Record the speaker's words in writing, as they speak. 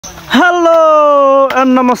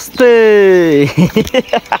नमस्ते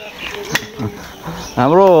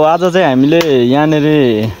हाम्रो आज चाहिँ हामीले यहाँनेर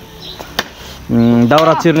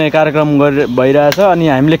दाउरा चिर्ने कार्यक्रम भइरहेछ अनि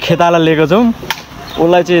हामीले खेताला लिएको छौं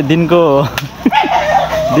उसलाई चाहिँ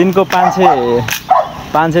दिनको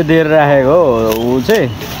 500 दिएर राखेको उ चाहिँ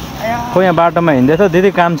खो यहाँ बाटोमा हिँड्दै थियो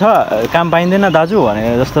दिदी काम छ काम पाइँदैन दाजु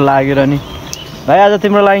भनेर जस्तो लागेर नि भाइ आज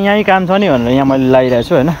तिम्रो लागि यही काम छ नि भनेर यहाँ मैले लागिरहेको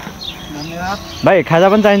छु हैन धन्यवाद भाइ खाजा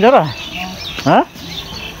पनि चाहिन्छ र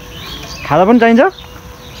खाजा पनि चाहिन्छ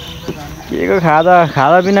के को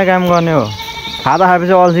खाजा बिना काम गर्ने हो खाजा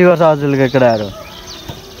खाएपछि अल्छी गर्छ अचेलको केटाहरू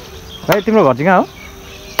भाइ तिम्रो घर चाहिँ कहाँ हो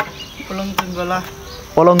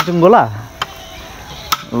पलङचुङगोला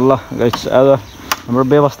ल गाइस आज हाम्रो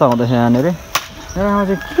व्यवस्था हुँदैछ यहाँनिर यहाँ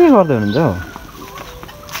चाहिँ के गर्दै हुनुहुन्छ हौ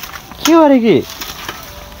के गरे कि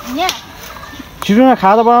छिटो न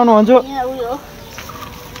खाजा बनाउनु भन्छु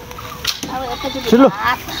छिटो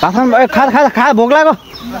भात खा भोक लाग्यो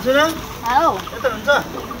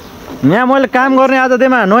यहाँ मैले काम गर्ने आज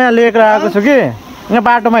त्यहीमा नयाँ लिएर आएको छु कि यहाँ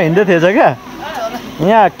बाटोमा हिँड्दै थिएछ क्या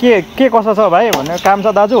यहाँ के कसो छ भाइ भनेर काम छ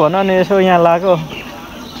दाजु भन अनि यसो यहाँ लाग्यो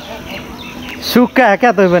सुक्का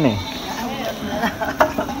क्या तै पनि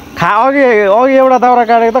अघि एउटा दाउरा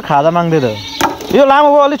काटेको त खाजा माग्दै थियो यो लामो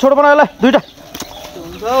भयो अलिक छोटो बनायो यसलाई दुईटा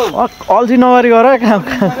अल्छी नगरी गर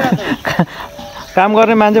काम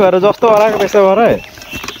गर्ने मान्छे भएर जस्तो हराएको त्यस्तो गर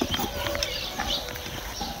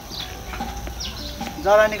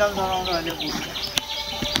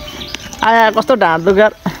आया कस्तो ढाँड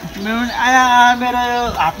दुखार मेरो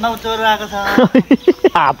हातमा चोर आएको छ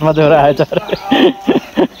हातमा चोर आएछ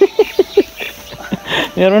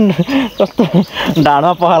मेरो कस्तो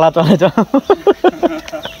ढाडमा पखाला चलेछ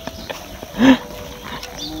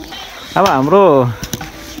अब हाम्रो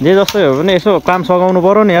जे जस्तो हो भने यसो काम सघाउनु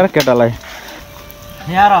पर्यो नि यार केटालाई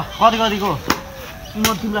यहाँ कतिको म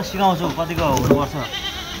तिमीलाई सिकाउँछु कतिको हुनुपर्छ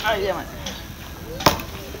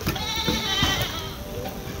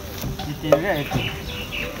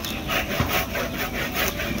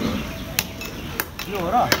यो हो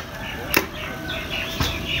र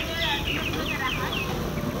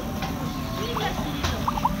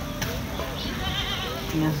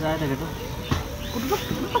यहाँ चाहिँ आइदिएको त कुटुक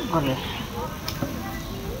गर्ने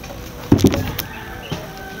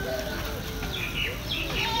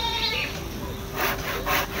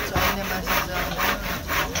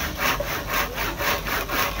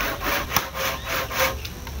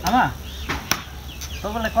आमा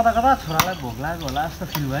तपाईँलाई कता कता छोरालाई भोक लाग्यो होला जस्तो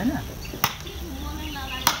फिल भएन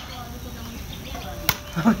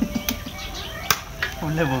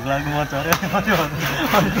उनले भोक लाग्नु पर्छ अरे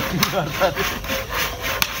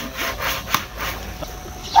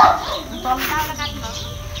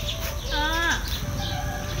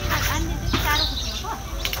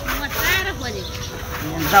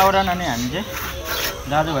दाउरा नानी हामी चाहिँ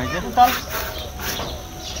दाजुभाइ चाहिँ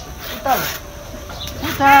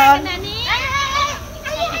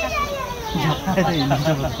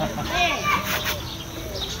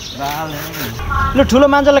लु ठुलो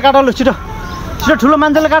मान्छेले काट लु छिटो ठुलो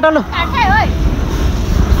मान्छेले काट लु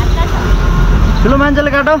ठुलो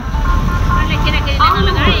मान्छेले काट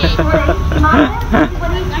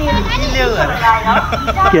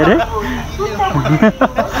के अरे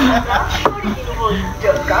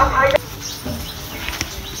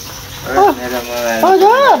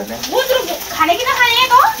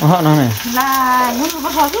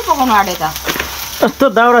यस्तो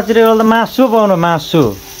दाउरा चिरेको त मासु पाउनु मासु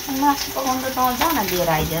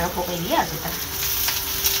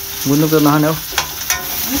गुन्द्रुक त नखाने हो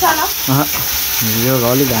यो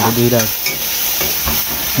अलिक घाँटी दुइरहेको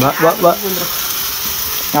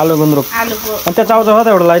आलु गुन्द्रुक अनि त्यहाँ चाउचाउ त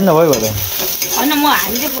एउटा लाइन नभयो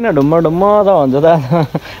भयो ढुम्म त भन्छ त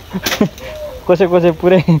कसै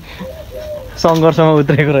पुरै सङ्घर्षमा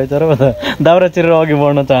उत्रेको रहेछ र त दाउरा चिरेर अघि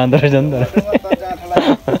बढ्न चाहँदो रहेछ नि त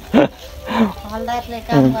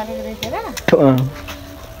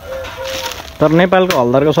तर नेपालको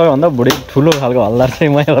हल्दारको सबैभन्दा बुढी ठुलो खालको हल्दार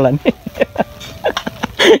चाहिँ मै होला नि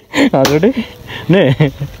हजुर नि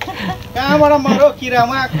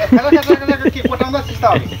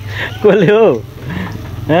कसले हो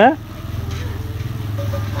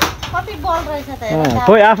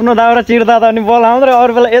खोइ आफ्नो दाउरा चिर्दा त अनि बल आउँदो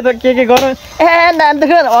अरू बेला यता के गरौँ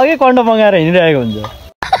नाच्दै अघि कन्डो मगाएर हिँडिरहेको हुन्छ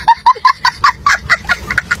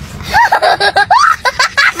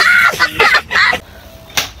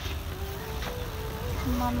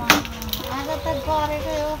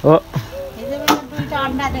हो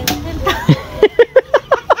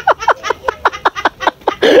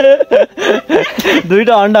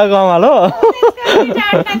दुईटा अंडा कमाल हो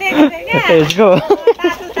यसको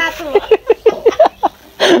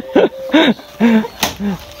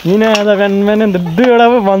किन आज बिहान 2वटा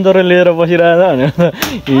पो बन्जरो लिएर बसिरहेछ भनेर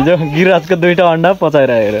हिजो गिराजको 2टा अन्डा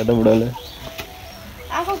पचाइरहेको त बुढोले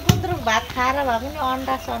अब गुन्द्रुक भात खाएर भए पनि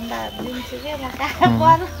अन्डा सन्डा दिन्छु के म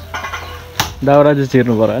दाउरा चाहिँ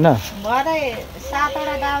चिर्नु पर्यो होइन भरे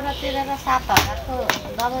 7वटा दाउरा तिरेर 7,000को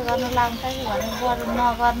दबाई गर्नु लाग्छ कि भने बरु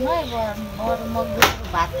नगर्नु है बरु म गुन्द्रुक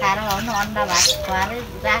भात खाएर भए पनि अन्डा भात खुवाएरै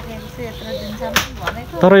राखेपछि यत्रो दिनसम्म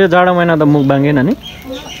भनेको तर यो जाडो महिना त मुख बाङ्गेन नि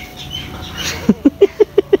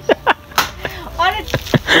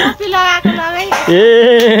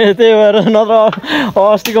ए त्यही भएर नत्र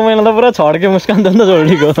अस्तिको महिना त पुरा छड्के मुस्कान त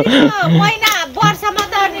जोडीको महिना वर्षमा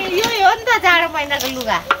त अनि यो हो नि त जाडो महिनाको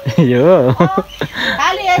लुगा यो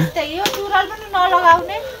खालि यस्तै यो सुरुवाल पनि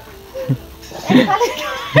नलगाउने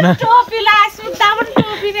टोपी लगाए सुत्दा पनि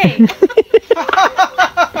टोपी नै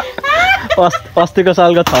अस्तिको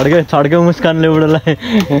सालको छड्के मुस्कानले बुढोलाई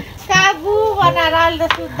काबु बनाएर अहिले त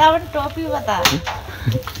सुत्दा पनि टोपी हो त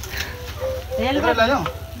हेलमेट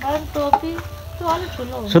टोपी त्यो अलिक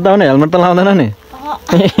ठुलो हुन्छ सुत्दा पनि हेलमेट त लाउँदैन नि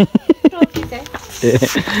टोपी चाहिँ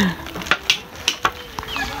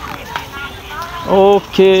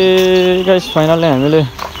ओके गाइस फाइनली हामीले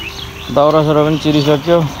दाउरा सौरा पनि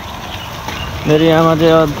चिरिसक्यो मेरो आमा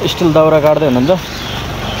चाहिँ स्टिल दाउरा काट्दै हुनुहुन्छ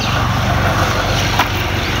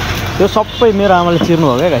त्यो सबै मेरो आमाले चिर्नु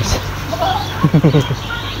हो क्या गाइस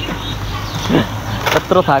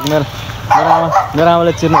यत्रो थाक मेरो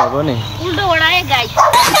आमाले चिर्नु भएको नि उल्टो ओडाए गाइस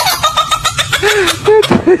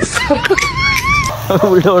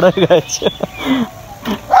उल्टो ओडाए गाइस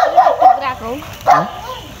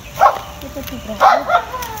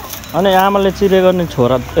अनि आमाले चिरेको नि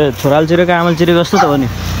छोराले चिरेको आमाले चिरेको जस्तो त हो नि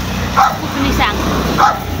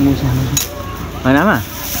होइन आमा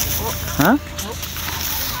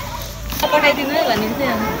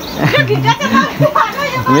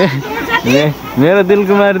मेरो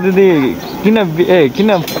दिलकुमारी दिदी किन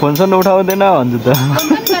फोनसम्म उठाउँदैन भन्छु त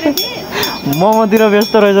मोमोतिर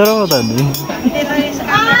व्यस्त रहेछ र त नि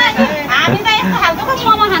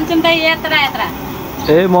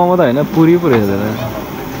ए मोमो त होइन पुरी पो रहेछ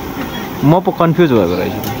म पो कन्फ्युज भएको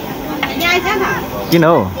रहेछु किन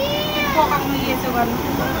हो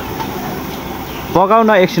पकाउन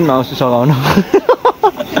एकछिन आउँछु सघाउनु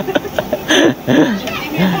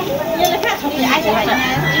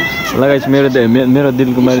लगाइस मेरो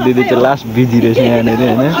दिलकुमारी दिदी चाहिँ लास्ट बिजी रहेछ यहाँनिर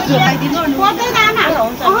होइन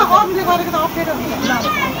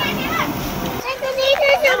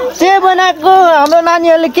के बनाएको हाम्रो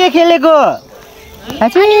नानीहरूले के खेलेको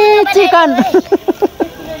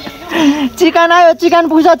चिकन आयो चिकन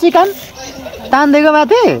पुग्छ चिकन तान्दिएको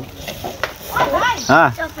माथि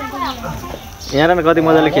यहाँ कति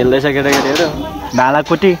मजाले खेल्दैछ केटाकेटीहरू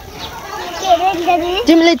भालाकुटी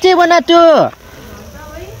तिमीले के बनाएको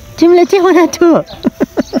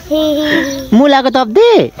मुलाको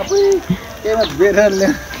तप्दी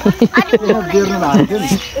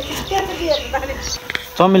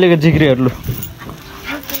चमेलीको जिग्रीहरू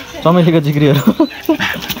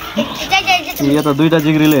यो त 2टा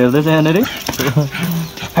जिग्रीले हेर्दैछ यहाँनिर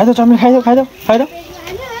खाइदो चमेली खाइदो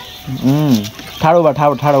ठाडो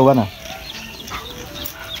भा न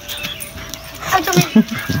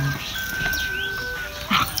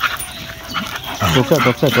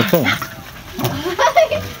टोक्छ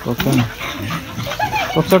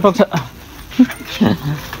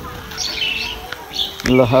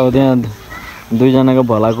ल अब त्यहाँ 2जनाको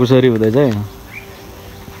भलाकुसरी हुँदैछ है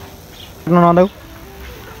नदेऊ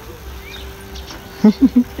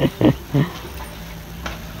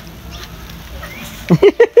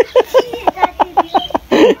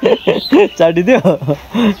चाटिदियो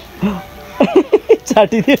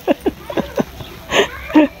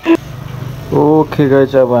ओके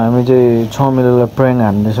गाइस अब हामी चाहिँ चमेलीलाई प्र्याङ्क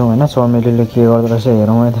हान्दैछौँ होइन चमेलीले के गर्दो रहेछ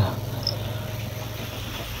हेरौँ है त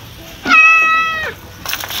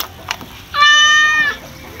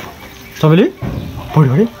चमेली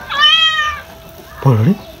पढ्यो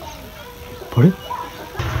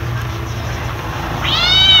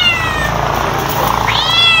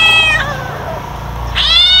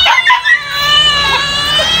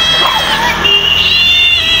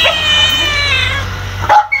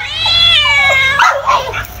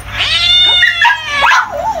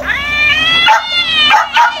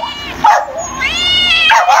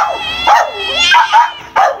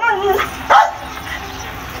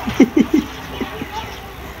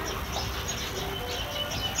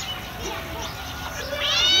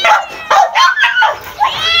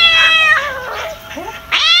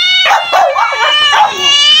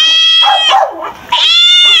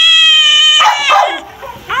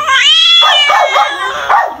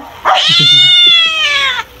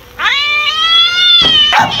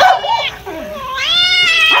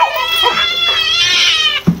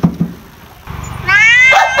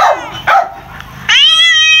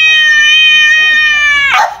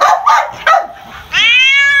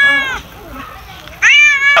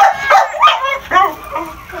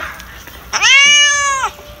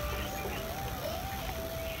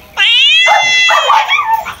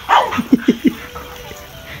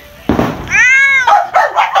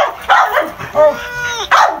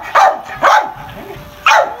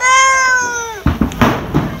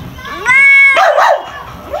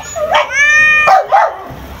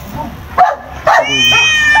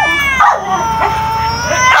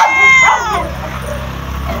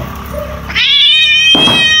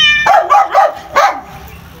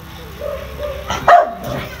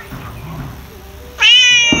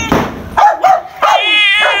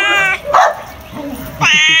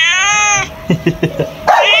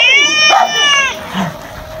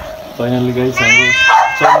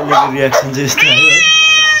अहिलेको रियाक्सन चाहिँ यस्तो आयो है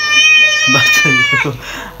बाच्चाको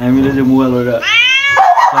हामीले चाहिँ मोबाइलबाट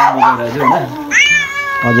काम गरिरहेको थियो होइन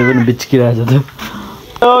अझै पनि बिच्किरहेको छ त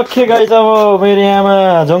ओके गाइस अब मेरो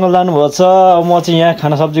यहाँमा जङ्गल जानुभएको छ अब म चाहिँ यहाँ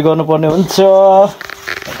खाना सब्जी गर्नुपर्ने हुन्छ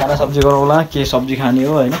खाना सब्जी गरौँला के सब्जी खाने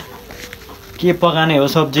हो होइन के पकाने हो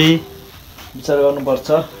सब्जी विचार गर्नुपर्छ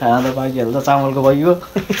खाना त बाँकीहरू त चामलको भइयो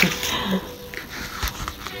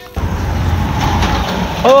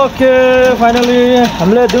ओके फाइनली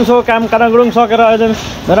हामीले दिउँसो काम काटागुडुङ सकेर अहिले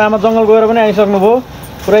मेरो आमा जङ्गल गएर पनि आइसक्नुभयो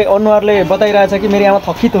पुरै अनुहारले बताइरहेछ कि मेरो आमा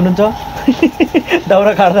थकित हुनुहुन्छ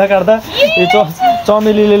दाउरा काट्दा काट्दा यो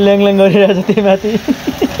चमेलीले ल्याङ गरिरहेछ त्यही माथि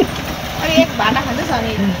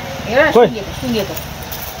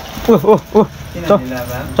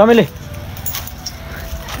चमेली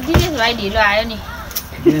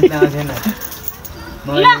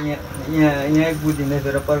यहाँ बुझिँदै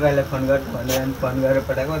थियो र पर्काइलाई फोन गर्छु भनेर फोन गरेर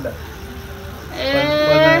पठाएको त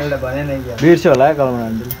भने नै बिर्स्यो होला कलमा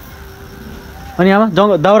अनि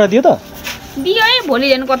आमा दाउरा दियो त दियो है भोलि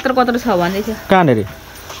जानु कत्रो कत्रो छ भन्दै थियो कहाँनेर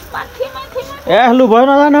ए लु भयो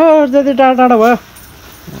नजानु जति टाढा टाढा भयो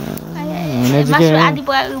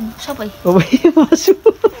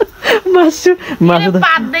मासु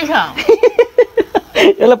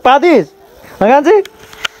यसलाई पादिस कान्छी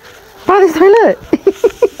पादिस तैँले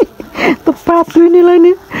त पात दुइनेलाई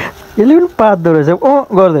नि यसले पनि पात्दो रहेछ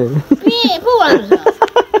गर्दै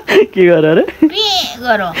के गर अरे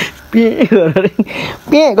पे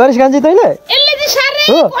गरिस् कान्छी तैँले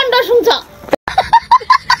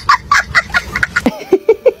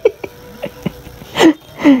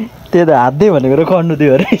त्यो त हात दे भनेको र कन्नु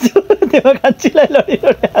दियो रहेछ त्यो कान्छीलाई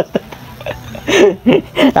लडिरह्यो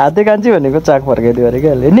हाते कान्छी भनेको चाक फर्काइदियो अरे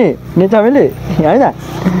क्या नि चमेली होइन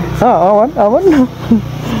भन्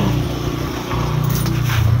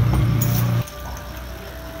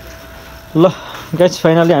ल गाइस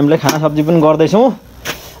फाइनली हामीले खाना सब्जी पनि गर्दैछौँ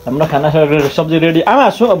हाम्रो खाना सब्जी रेडी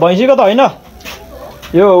आमा भैँसीको त होइन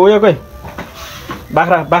यो उयोकै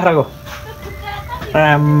बाख्राको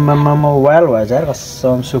आम्मामा वाल भएछ यार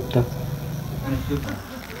कसम सुप त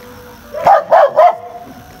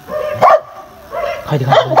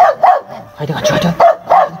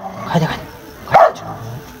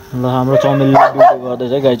ल हाम्रो चमेलीले ड्युटी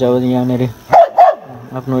गर्दैछ गाई चाहिँ अब यहाँनिर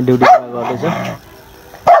आफ्नो ड्युटी गर्दैछ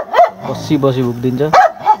बसी भुक्दिन्छ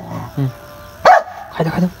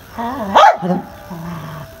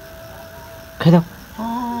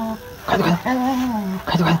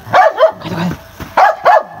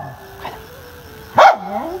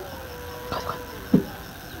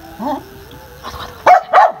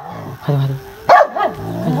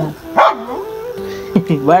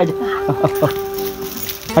भाइ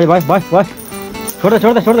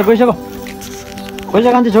छोड दे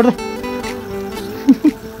गइसक्यो कान्छी छोड दे